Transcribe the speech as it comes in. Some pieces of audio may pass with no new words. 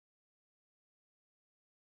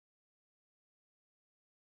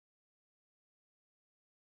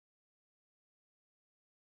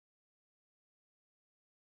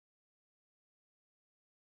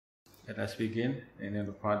Let us begin. In the name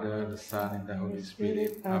of the Father, the Son, and the Holy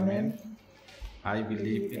Spirit. Amen. I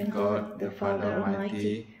believe in God, the Father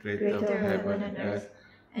Almighty, creator of heaven and earth,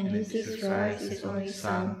 and in Jesus Christ, His only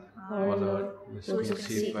Son, our Lord, who was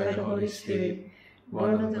conceived by the Holy Spirit,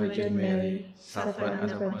 born of the Virgin Mary, suffered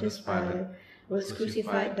under Pontius Pilate, was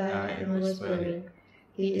crucified, died, and was buried.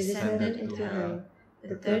 He descended into hell.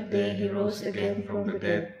 The third day He rose again from the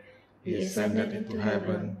dead. He ascended into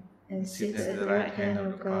heaven, and sits at the right hand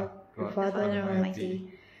of God, the Father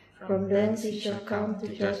Almighty. From thence He shall come to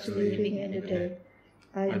judge the living and the dead.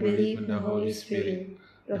 I believe in the Holy Spirit,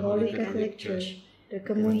 the Holy Catholic Church, the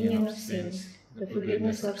communion of saints, the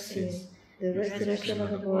forgiveness of sins, the resurrection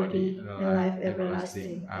of the body, and life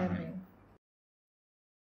everlasting. Amen.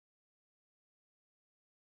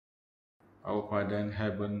 Our Father in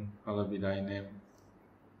heaven, hallowed be thy name.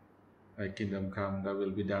 Thy kingdom come, thy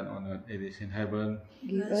will be done on earth as it is in heaven.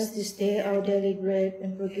 Give us this day our daily bread,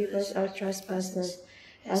 and forgive us our trespasses,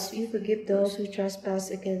 as we forgive those who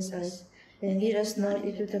trespass against us. And lead us not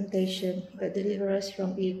into temptation, but deliver us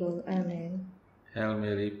from evil. Amen. Hail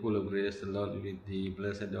Mary, full of grace, the Lord is with thee.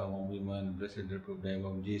 Blessed art thou among women, blessed is the fruit of thy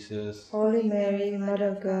womb, Jesus. Holy Mary, Mother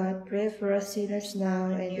of God, pray for us sinners now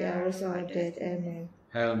and the hours of our death. Amen.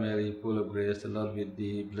 Hail Mary, full of grace, the Lord is with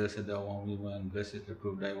thee. Blessed art thou among women, blessed is the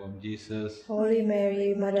fruit of thy womb, Jesus. Holy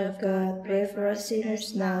Mary, Mother of God, pray for us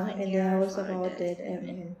sinners now and the hours of our death.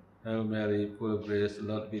 Amen. Hail Mary, full of grace, the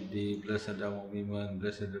Lord is with thee. Blessed art thou among women,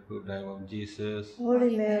 blessed is the fruit of thy womb, Jesus.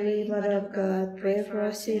 Holy Mary, Mother of God, pray for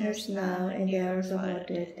us sinners now and the hours of our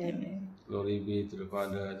death. Amen. Glory be to the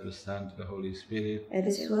Father, to the Son, to the Holy Spirit.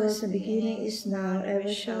 As it was in the beginning, is now,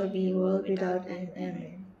 ever shall be, world without end.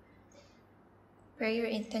 Amen. Prayer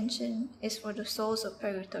intention is for the souls of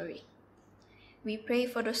purgatory. We pray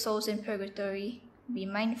for the souls in purgatory. Be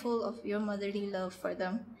mindful of your motherly love for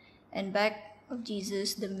them, and beg of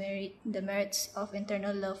Jesus the merits of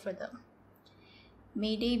eternal love for them.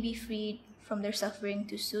 May they be freed from their suffering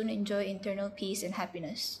to soon enjoy eternal peace and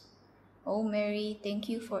happiness. O Mary, thank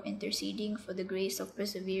you for interceding for the grace of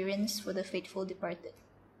perseverance for the faithful departed.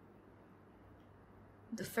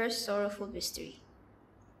 The first sorrowful mystery,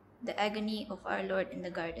 the agony of our Lord in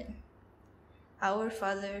the garden. Our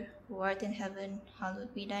Father, who art in heaven,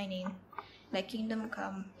 hallowed be thy name. Thy kingdom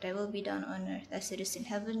come, thy will be done on earth as it is in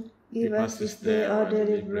heaven. Give us this day our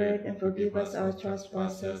daily bread, and forgive us our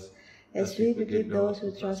trespasses, as we forgive those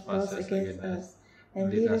who trespass against us. And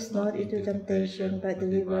lead us not into temptation, but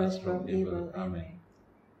deliver us from evil. Amen.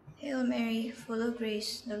 Hail Mary, full of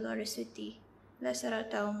grace, the Lord is with thee. Blessed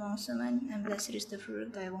art thou amongst women, and blessed is the fruit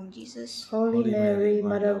of thy womb, Jesus. Holy Mary,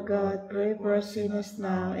 Mother of God, pray for us sinners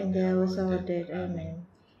now and the hours of our death. Amen.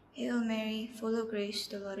 Hail Mary, full of grace,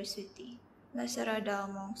 the Lord is with thee. Blessed art thou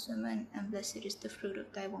amongst women, and blessed is the fruit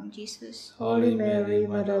of thy womb, Jesus. Holy Mary,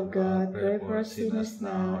 Mother of God, pray for us sinners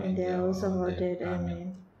now and the hours of our death.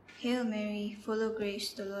 Amen. Hail Mary, full of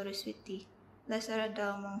grace, the Lord is with thee. Blessed art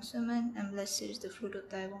thou amongst women, and blessed is the fruit of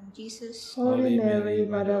thy womb, Jesus. Holy Mary,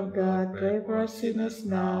 Mother of God, pray for us sinners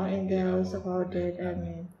now and the hours of our death.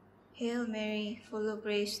 Amen. Hail Mary, full of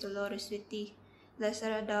grace, the Lord is with thee. Blessed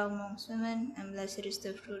art thou amongst women, and blessed is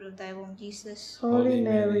the fruit of thy womb, Jesus. Holy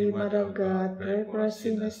Mary, Mother of God, pray for us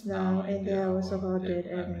sinners now and the hours of our death.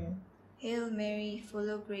 Amen. Hail Mary, full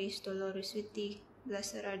of grace, the Lord is with thee.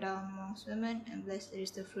 Blessed art thou amongst women, and blessed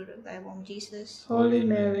is the fruit of thy womb, Jesus. Holy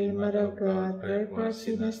Mary, Mother of God, pray for us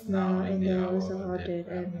sinners now and the hours of our death.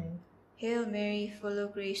 Amen. Hail Mary, full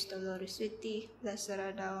of grace, the Lord is with thee. Blessed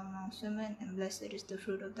art thou amongst women, and blessed is the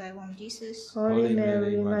fruit of thy womb, Jesus. Holy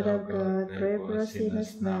Mary, Mother of God, pray for us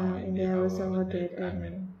sinners now and the hours of our death.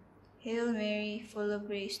 Amen. Hail Mary, full of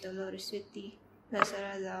grace, the Lord is with thee. Blessed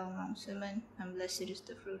art thou amongst women, and blessed is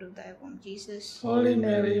the fruit of thy womb, Jesus. Holy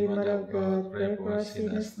Mary, Mother of God, pray for us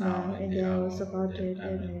sinners now and the hours of our death.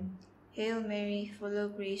 Amen. Hail Mary, full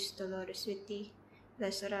of grace, the Lord is with thee.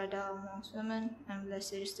 Blessed art thou amongst women, and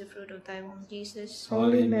blessed is the fruit of thy womb, Jesus.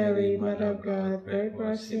 Holy Mary, Mother of God, pray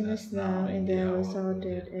for us sinners now and the hours of our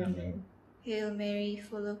death. Amen. Hail Mary,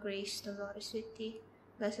 full of grace, the Lord is with thee.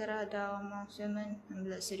 Blessed art thou amongst women, and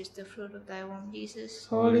blessed is the fruit of thy womb, Jesus.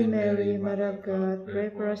 Holy Mary, Mother of God, pray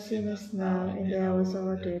for us sinners now and the hours of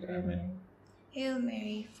our death. Amen. Hail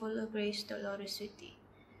Mary, full of grace, the Lord is with thee.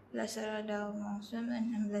 Blessed art thou amongst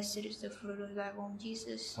women, and blessed is the fruit of thy womb,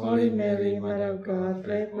 Jesus. Holy Mary, Mother of God,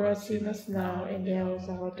 pray for us sinners now and the hours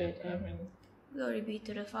of our death. Amen. Glory be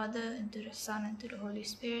to the Father, and to the Son, and to the Holy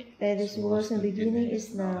Spirit. As it was in the beginning,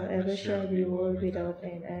 is now, ever shall be, world without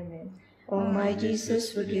end. Amen. O my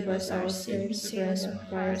Jesus, forgive us our sins, save us from the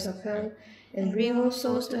fires of hell, and bring all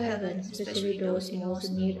souls to heaven, especially those in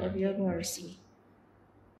most need of your mercy.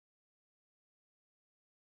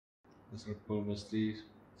 The sorrowful mystery,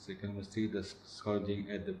 second mystery, the scourging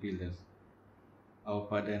at the pillars. Our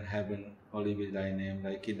Father in heaven, hallowed be thy name.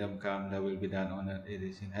 Thy kingdom come, thy will be done on earth as it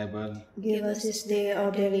is in heaven. Give us this day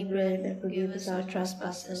our daily bread, and forgive us our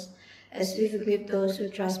trespasses, as we forgive those who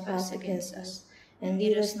trespass against us. And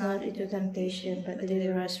lead us not into temptation, but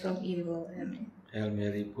deliver us from evil. Amen. Hail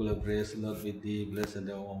Mary, full of grace, the Lord with thee, blessed art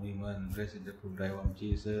thou among women, blessed is the fruit of thy womb,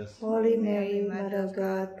 Jesus. Holy Mary, Mother of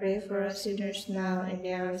God, pray for us sinners now and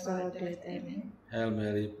the hour of our death. Amen. Hail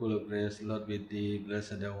Mary, full of grace, the Lord with thee,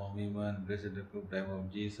 blessed art thou among women, blessed is the fruit of thy womb,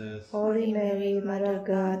 Jesus. Holy Mary, Mother of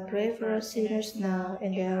God, pray for us sinners now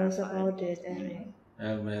and the hour of our death. Amen.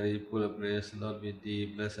 Hail Mary, full of grace, the Lord with thee,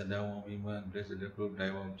 blessed art thou among women, blessed is the fruit of thy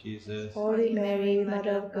womb, Jesus. Holy Mary,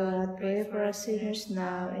 Mother of God, pray for us sinners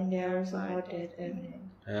now and the hour of our death. Amen.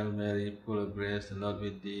 Hail Mary, full of grace, the Lord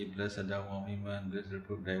with thee, blessed art thou among women, blessed is the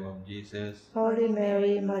fruit of thy womb, Jesus. Holy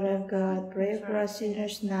Mary, Mother of God, pray for us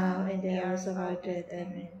sinners now and the hour of our death.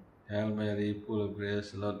 Amen. Hail Mary, full of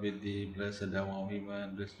grace, the Lord with thee, blessed art thou among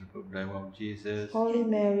women, blessed is the fruit of thy womb, Jesus. Holy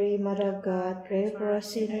Mary, Mother of God, pray for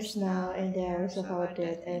us sinners now and the hour of our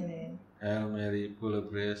death. Amen. Hail Mary, full of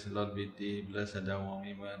grace, the Lord with thee, blessed art thou among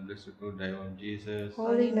women, blessed is the fruit of thy womb, Jesus.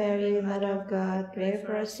 Holy Mary, Mother of God, pray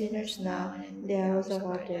for us sinners now and the hour of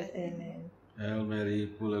our death. Amen. Hail Mary,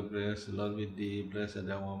 full of grace, the Lord with thee, blessed art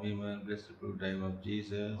thou among women, blessed is the fruit of thy womb,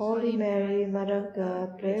 Jesus. Holy Mary, Mother of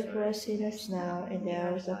God, pray for us sinners now and the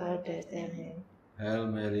hour of our death. Amen. Hail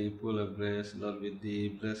Mary, full of grace, the Lord with thee,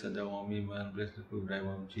 blessed art thou among women, blessed is the fruit of thy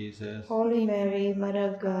womb, Jesus. Holy Mary, Mother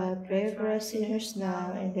of God, pray for us sinners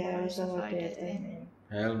now and the hour of our death. Amen.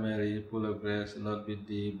 Hail Mary, full of grace, the Lord with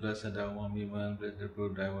thee, blessed art thou among women, blessed is the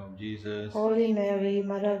fruit of thy womb, Jesus. Holy Mary,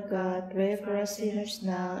 Mother of God, pray for us sinners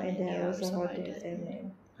now and the hour of our death.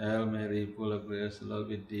 Amen. Hail Mary, full of grace, the Lord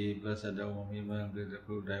with thee, blessed art thou among women, blessed is the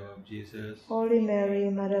fruit of thy womb, Jesus. Holy Mary,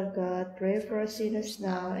 Mother of God, pray for us sinners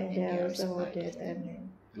now and the hour of our death. Amen.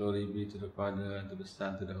 Glory be to the Father, and to the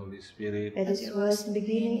Son, and to the Holy Spirit. As it was in the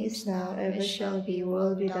beginning, is now, ever shall be,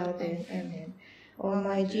 world without end. Amen. O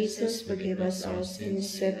my Jesus, forgive us our sins,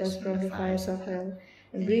 save us from the fires of hell,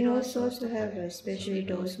 and bring all souls to heaven, especially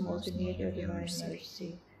those most in need of divine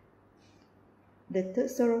mercy. The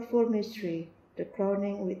third sorrowful mystery, the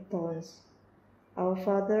crowning with thorns. Our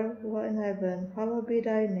Father, who art in heaven, hallowed be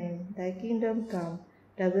thy name. Thy kingdom come,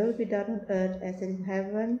 thy will be done on earth as it is in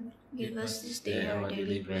heaven. Give us this day our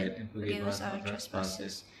daily bread, and forgive us our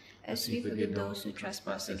trespasses, as we forgive those who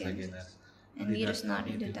trespass against us. And lead us not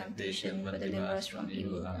into temptation, but deliver us from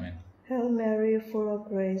evil. Amen. Hail Mary, full of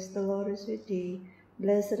grace, the Lord is with thee.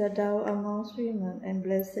 Blessed art thou amongst women, and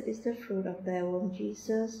blessed is the fruit of thy womb,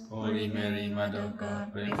 Jesus. Holy Mary, Mother of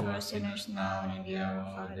God, pray for us sinners now and in the hour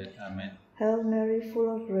of our death. Amen. Hail Mary,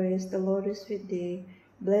 full of grace, the Lord is with thee.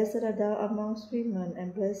 Blessed art thou amongst women,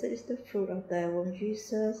 and blessed is the fruit of thy womb,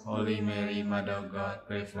 Jesus. Holy Mary, Mother of God,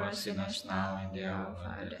 pray for us sinners now and in the hour of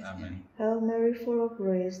our death. Amen. Hail Mary, full of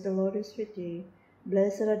grace, the Lord is with thee.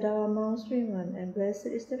 Blessed art thou amongst women, and blessed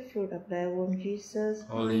is the fruit of thy womb, Jesus.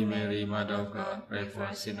 Holy Mary, Mother of God, pray for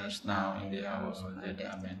us sinners now and in the hour of our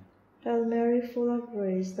death. Amen. Hail Mary, full of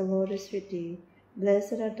grace, the Lord is with thee.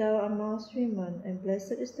 Blessed art thou amongst women, and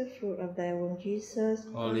blessed is the fruit of thy womb, Jesus.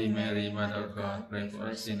 Holy Mary, Mother of God, pray for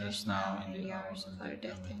us sinners now and in the hour of our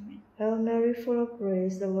death. Amen. Hail Mary, full of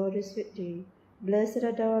grace, the Lord is with thee. Blessed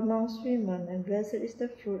art thou amongst women, and blessed is the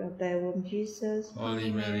fruit of thy womb, Jesus.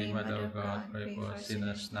 Holy Mary, Mother of God, pray for us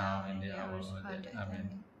sinners now and in the hour of our death.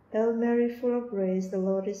 Amen. Hail Mary, full of grace, the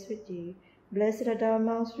Lord is with thee. Blessed art thou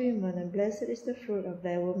amongst women, and blessed is the fruit of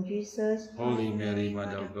thy womb, Jesus. Holy Mary,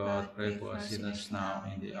 Mother of God, pray for us sinners now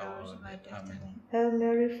and in the hour of our death. Amen. Hail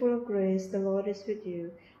Mary, full of grace, the Lord is with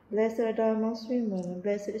you. Blessed art thou amongst women, and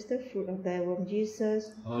blessed is the fruit of thy womb,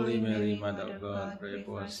 Jesus. Holy Mary, Mother of God, pray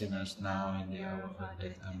for us sinners now and in the hour of our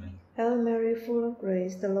death. Amen. Hail Mary, full of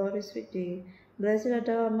grace, the Lord is with thee. Blessed art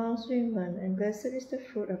thou amongst women, and blessed is the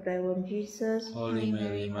fruit of thy womb, Jesus. Holy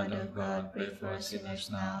Mary, Mother of God, pray for us sinners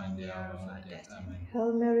now and in the hour of our death. Amen.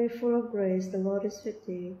 Hail Mary, full of grace, the Lord is with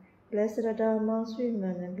thee. Blessed art thou amongst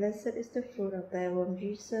women, and blessed is the fruit of thy womb,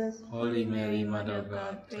 Jesus. Holy Mary, Mother of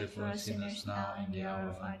God, pray for us sinners now and in the hour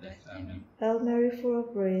of our death. Amen. Hail Mary, full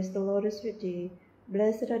of grace, the Lord is with thee.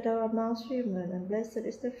 Blessed art thou amongst women, and blessed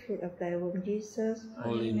is the fruit of thy womb, Jesus.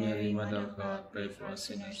 Holy Mary, Mother of God, pray for us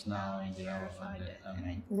sinners now and in the hour of our death.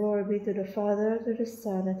 Amen. Glory be to the Father, to the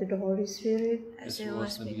Son, and to the Holy Spirit. As it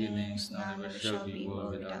was in the beginning, is now, and ever shall be,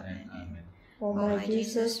 world without end. Amen. O my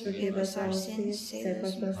Jesus, forgive us our sins, save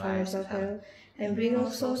us from the fires of hell, and bring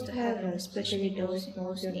all souls to heaven, especially those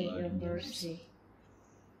most in need of mercy.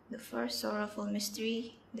 The first sorrowful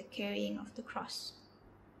mystery, the carrying of the cross.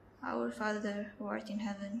 Our Father, who art in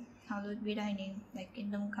heaven, hallowed be thy name, thy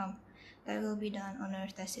kingdom come, thy will be done on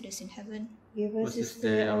earth as it is in heaven. Give us this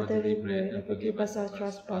day our daily bread, and forgive us our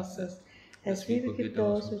trespasses, as we forgive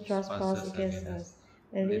those who trespass against us.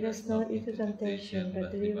 And lead us not into temptation,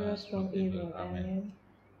 but deliver us from evil. Amen.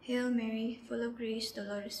 Hail Mary, full of grace, the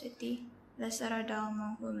Lord is with thee. Blessed art thou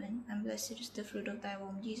among women, and blessed is the fruit of thy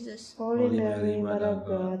womb, Jesus. Holy Mary, Mother of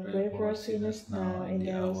God, pray for us sinners now and in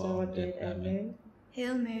the hour of our death. Amen.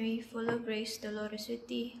 Hail Mary, full of grace, the Lord is with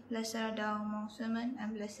thee. Blessed art thou amongst women,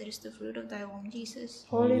 and blessed is the fruit of thy womb, Jesus.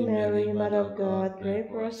 Holy Mary, Mother of God, pray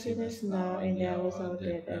for us sinners now and in the hour of our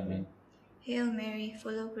death. Amen. Hail Mary,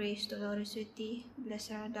 full of grace, the Lord is with thee.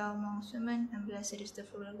 Blessed art thou amongst women, and blessed is the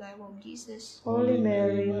fruit of thy womb, Jesus. Holy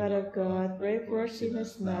Mary, Mother of God, pray for us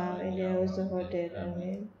sinners now and in the hour of our death.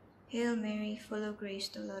 Amen. Hail Mary, full of grace,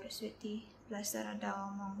 the Lord is with thee. Blessed art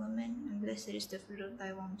thou among women, and blessed is the fruit of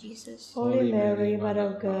thy womb, Jesus. Holy Mary,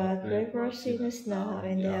 Mother of God, pray for us sinners now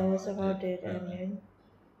and in the hour of our death. Amen.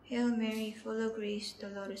 Hail Mary, full of grace, the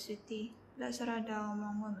Lord is with thee. Blessed art thou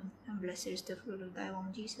among women, and blessed is the fruit of thy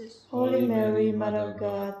womb, Jesus. Holy Mary, Mother of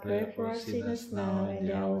God, pray for us sinners now and in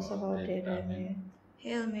the hour of our death. Amen.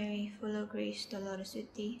 Hail Mary, full of grace, the Lord is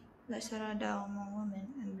with thee. Blessed art thou among women,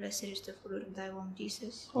 and blessed is the fruit of thy womb,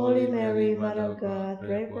 Jesus. Holy Mary, Mother of God,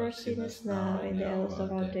 pray for us sinners now and in the hour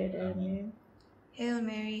of our death. Amen. Hail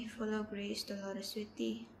Mary, full of grace, the Lord is with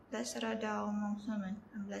thee. Blessed art thou amongst women,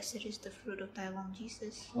 and blessed is the fruit of thy womb,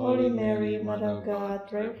 Jesus. Holy Mary, Mother of God,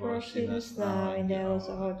 pray for us sinners now and in the hour of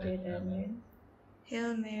our death. Amen.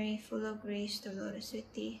 Hail Mary, full of grace, the Lord is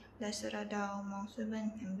with thee. Blessed art thou amongst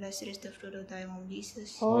women, and blessed is the fruit of thy womb,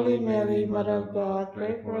 Jesus. Holy Mary, Mother of God,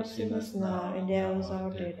 pray for us sinners now and in the hour of our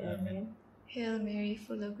death. Amen. Hail Mary,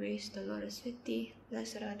 full of grace, the Lord is with thee.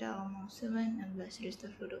 Blessed art thou amongst women, and blessed is the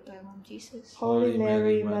fruit of thy womb, Jesus. Holy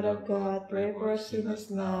Mary, Mother of God, pray for us sinners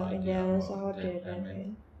now and in the hour of our death.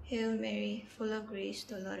 Amen. Hail Mary, full of grace,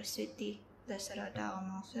 the Lord is with thee. Blessed art thou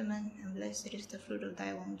amongst women, and blessed is the fruit of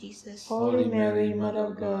thy womb, Jesus. Holy Mary, Mother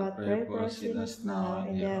of God, pray for us sinners now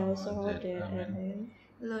and in the hour of our death. Amen.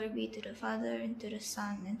 Glory be to the Father, and to the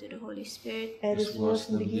Son, and to the Holy Spirit. As it was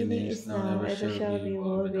in the beginning, is now, ever shall be,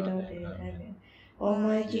 world without end. Amen. O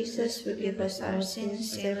my Jesus, forgive us our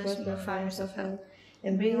sins, save us from the fires of hell,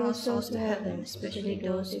 and bring all souls to heaven, especially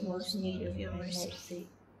those in most need of your mercy.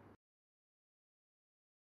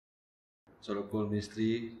 Sorrowful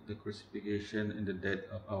mystery, the crucifixion and the death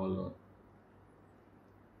of our Lord.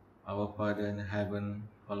 Our Father in heaven,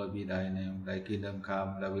 hallowed be thy name. Thy kingdom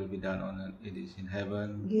come, thy will be done on earth as it is in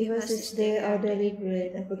heaven. Give us this day our daily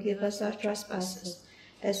bread, and forgive us our trespasses,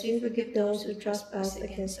 as we forgive those who trespass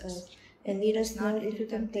against us. And lead us not into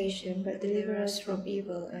temptation, but deliver us from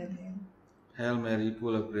evil. Amen. Hail Mary,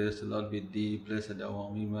 full of grace, the Lord with thee. Blessed art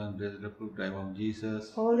among women, blessed is the fruit of thy womb,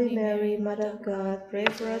 Jesus. Holy Mary, Mother of God, pray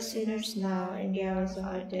for us sinners now and in the hour of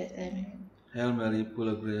our death. Amen. Hail Mary, full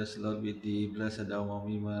of grace, the Lord with thee. Blessed art thou among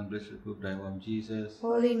women, blessed is the fruit of thy womb, Jesus.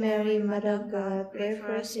 Holy Mary, Mother of God, pray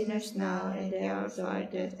for us sinners now and in the hour of our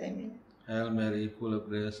death. Amen. Hail Mary, full of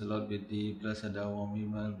grace, the Lord with thee. Blessed art thou among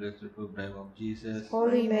women, blessed is the fruit of thy womb, Jesus.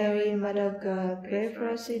 Holy Mary, Mother of God, pray for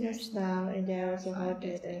us sinners now and in the hour of our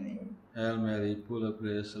death. Amen. Hail Mary, full of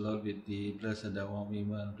grace, the Lord with thee. Blessed art thou among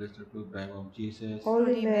women, blessed is the fruit of thy womb, Jesus.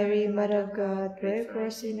 Holy Mary, Mother of God, pray for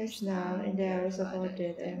us sinners now and in the hour of our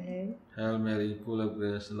death. Amen. Hail Mary, full of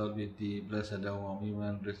grace, the Lord with thee. Blessed art thou among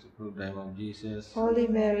women, blessed is the fruit of thy womb, Jesus.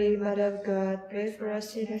 Holy Mary, Mother of God, pray for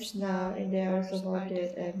us sinners now and in the hour of our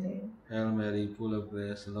death. Amen. Hail Mary, full of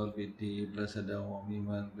grace, the Lord with thee. Blessed art thou among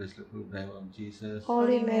women, blessed is the fruit of thy womb, Jesus.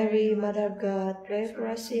 Holy Mary, Mother of God, pray for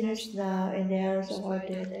us sinners now and in the hour of our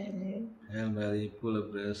death. Amen. Hail Mary, full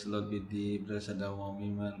of grace, the Lord with thee. Blessed art thou among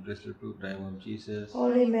women, blessed is the fruit of thy womb, Jesus.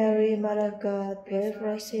 Holy Mary, Mother of God, pray for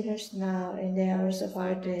us sinners now and in the hour of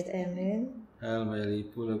our death. Amen. Hail Mary,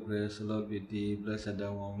 full of grace, the Lord with thee. Blessed art thou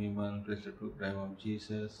among women, blessed is the fruit of thy womb,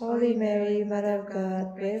 Jesus. Holy Mary, Mother of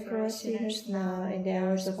God, pray for us sinners now and in the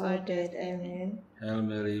hour of our death. Amen. Hail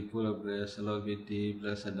Mary, full of grace, the Lord with thee.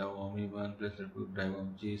 Blessed art thou among women, blessed is the fruit of thy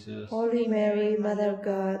womb, Jesus. Holy Mary, Mother of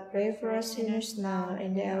God, pray for us sinners now and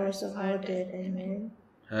in the hour of our death. Amen.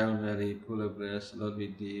 Hail Mary, full of grace, the Lord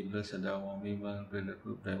with thee. Blessed art thou among women, blessed is the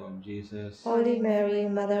fruit of thy womb, Jesus. Holy Mary,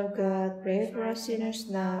 Mother of God, pray for us sinners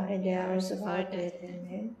now and in the hour of our death.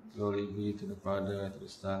 Amen. Glory be to the Father, to the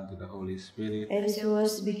Son, to the Holy Spirit. As it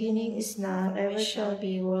was beginning, is now, ever shall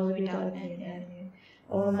be, world without end. Amen.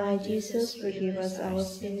 O my Jesus, forgive us our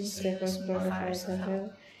sins, save us from the fires of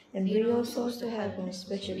hell, and bring all souls to heaven,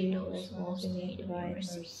 especially those most in need of divine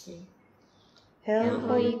mercy. Hail,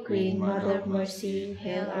 Holy Queen, Mother of Mercy,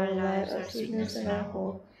 hail our life, our sweetness, and our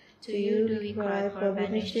hope. To you do we cry, poor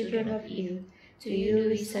banished children of Eve. To you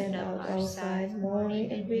we send up our sighs,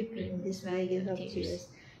 mourning and weeping, this valley of tears.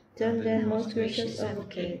 Turn then, most gracious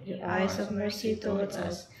Advocate, your eyes of mercy towards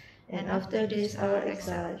us, and after this our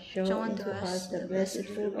exile, show unto us the blessed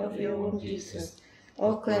fruit of your womb, Jesus.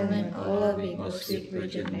 O clement, O loving, O sweet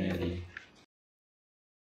Virgin Mary,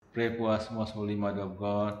 Pray for us, most holy Mother of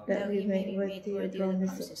God. that we may wait to your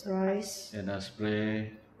promise of Christ. Let us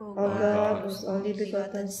pray. O God, whose only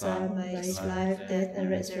begotten Son, by his life, death, and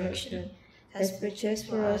resurrection, has purchased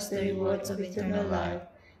for us the rewards of eternal life,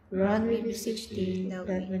 grant, we beseech thee,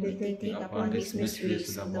 that meditating upon these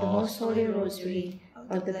mysteries of the most holy Rosary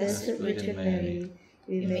of the Blessed Virgin Mary,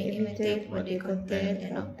 we may imitate what they contain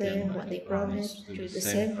and obtain what they promise through the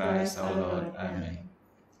same Christ our Lord. Amen.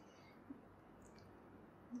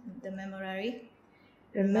 The Memorare.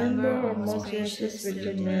 Remember, O most gracious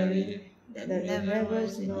Virgin Mary, that never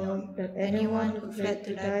was known that anyone who fled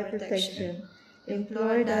to thy protection,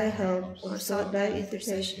 implored thy help, or sought thy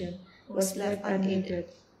intercession, was left unaided.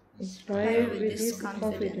 Inspired with this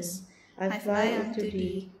confidence, I fly unto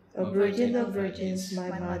thee, O Virgin of Virgins, my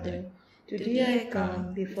Mother. To thee I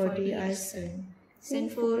come, before thee I stand,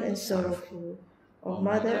 sinful and sorrowful. O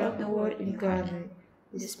Mother of the Word incarnate,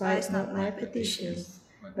 despise not my petitions,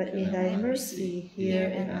 but in thy mercy hear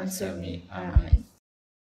and answer me. Amen.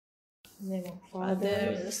 In the name of the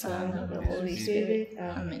Father, the Son, and the Holy Spirit.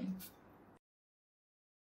 Amen.